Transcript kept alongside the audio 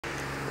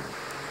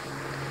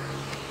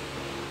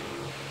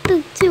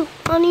two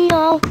on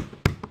y'all.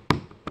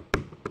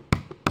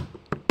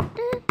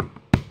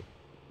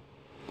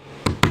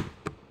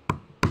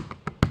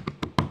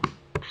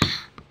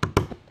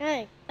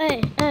 Hey,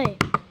 hey, hey.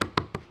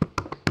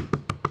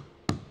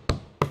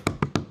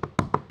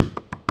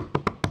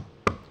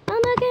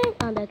 I'm the king,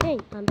 I'm the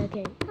king, I'm the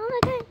king, I'm the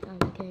king, I'm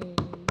the king.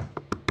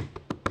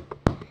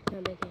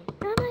 I'm the king,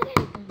 I'm the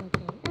king, I'm the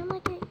king, I'm the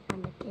king,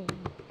 I'm the king.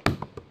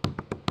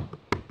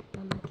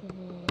 I'm the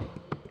king.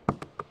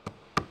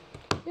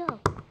 Yo,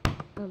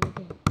 I'm the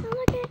king, I'm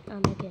the king,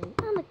 I'm the king,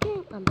 I'm the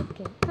king, I'm the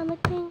king, I'm the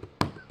king.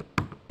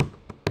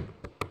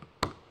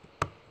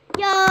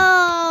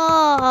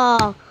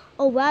 Yo!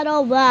 Alright,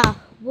 alright.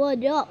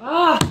 What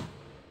up?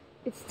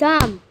 It's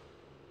time.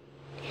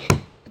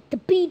 Put the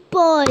beat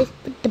boys,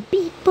 put the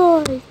beat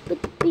boys,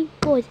 put the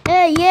beat boys.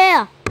 Hey,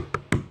 yeah!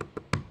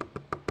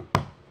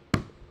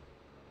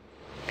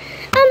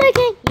 I'm the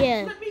king,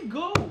 yeah. Let me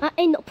go. I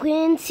ain't no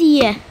prince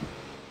here.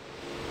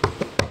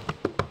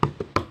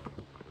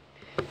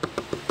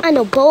 I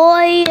know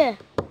boy. I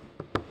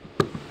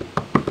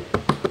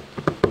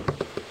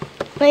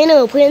ain't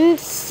no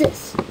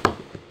princess.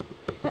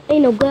 I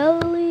ain't no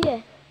girl,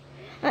 yeah.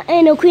 I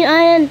ain't no queen,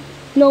 I ain't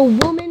no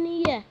woman,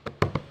 yeah.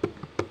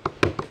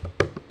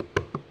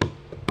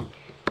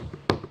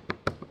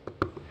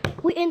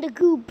 We in the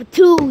group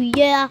too,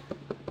 yeah.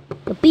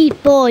 The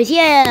beat boys,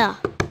 yeah.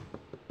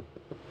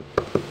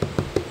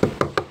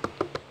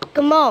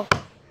 Come on,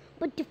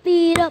 put your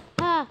feet up,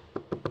 ha.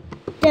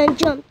 Then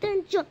jump,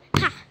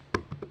 ha.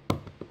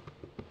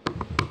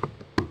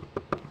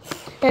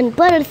 Then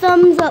put a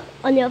thumbs up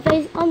on your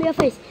face,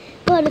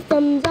 Put a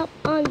thumbs up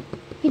on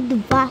your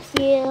device,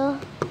 yeah.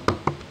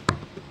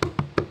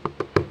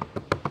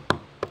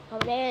 Oh,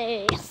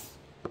 yes.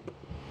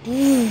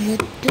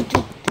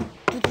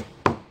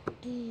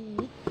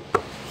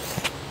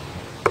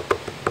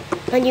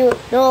 And you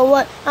know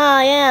what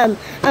I am.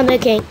 I'm the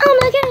king, I'm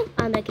the king,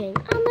 I'm the king,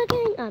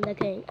 I'm the king, I'm the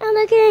king,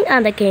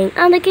 I'm the king,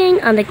 I'm the king, I'm the king,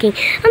 I'm the king,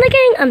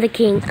 I'm the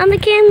king, I'm the king, I'm the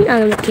king,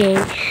 I'm the king.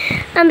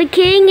 I'm the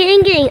king, I'm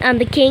the king, I'm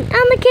the king,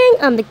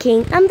 I'm the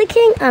king, I'm the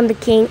king, I'm the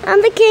king,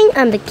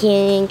 I'm the king,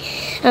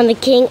 I'm the king, I'm the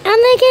king,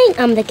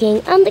 I'm the king, I'm the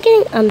king, I'm the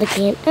king, I'm the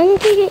king, I'm the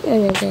king,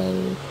 I'm the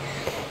king.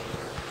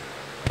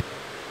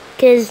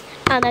 'Cause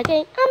I'm the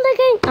king, I'm the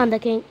king, I'm the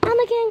king, I'm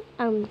the king,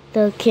 I'm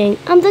the king,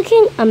 I'm the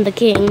king, I'm the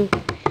king,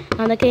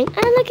 I'm the king,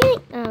 I'm the king,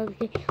 I'm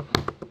the king.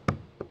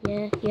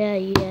 Yeah, yeah,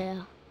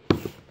 yeah.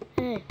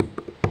 Hey.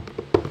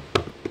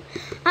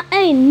 I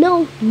ain't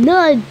no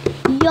nerd,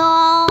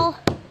 y'all.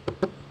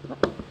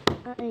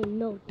 I ain't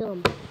no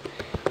dumb.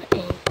 I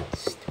ain't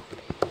stupid.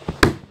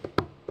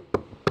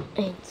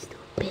 I ain't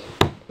stupid.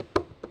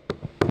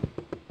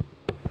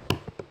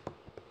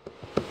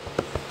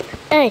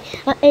 Hey,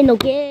 I ain't no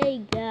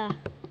gay guy.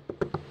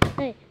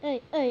 Hey,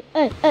 hey, hey,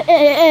 hey, hey,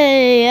 hey,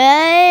 hey,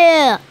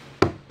 yeah.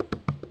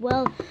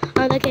 Well,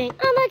 I'm the king,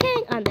 I'm the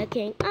king, I'm the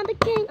king, I'm the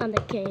king, I'm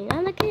the king,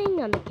 I'm the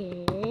king, I'm the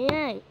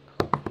king.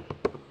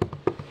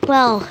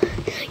 Well,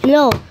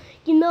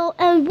 you know,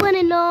 and when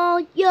and all,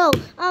 yo,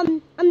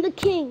 I'm the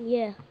king,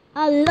 yeah.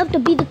 I love to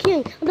be the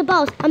king. I'm the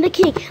boss. I'm the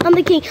king. I'm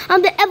the king.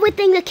 I'm the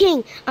everything the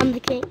king. I'm the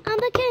king. I'm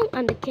the king.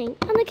 I'm the king.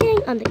 I'm the king.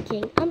 I'm the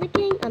king. I'm the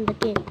king. I'm the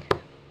king.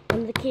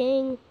 I'm the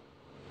king.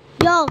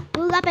 Yo,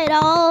 who got it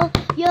all?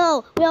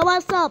 Yo,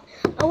 what's up?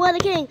 We're the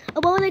king.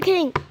 We're the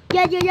king.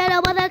 Yeah,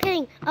 we're the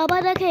king.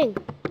 We're the king.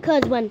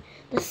 'Cause when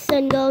the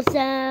sun goes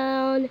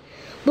down,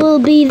 we'll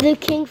be the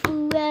king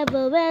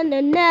forever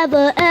and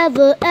never,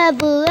 ever,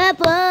 ever,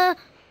 ever.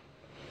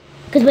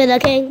 'Cause we're the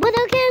king, we're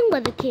the king,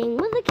 we're the king,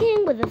 we're the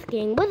king, we're the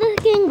king, we're the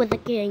king, we're the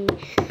king,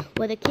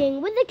 we're the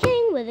king, we're the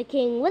king, we're the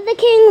king, we're the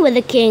king, we're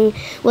the king,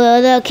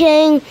 we're the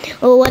king,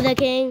 oh we're the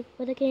king,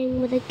 we're the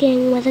king, we're the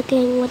king, we're the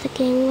king, we're the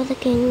king, we're the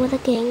king, we're the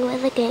king, we're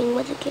the king,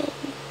 we're the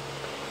king.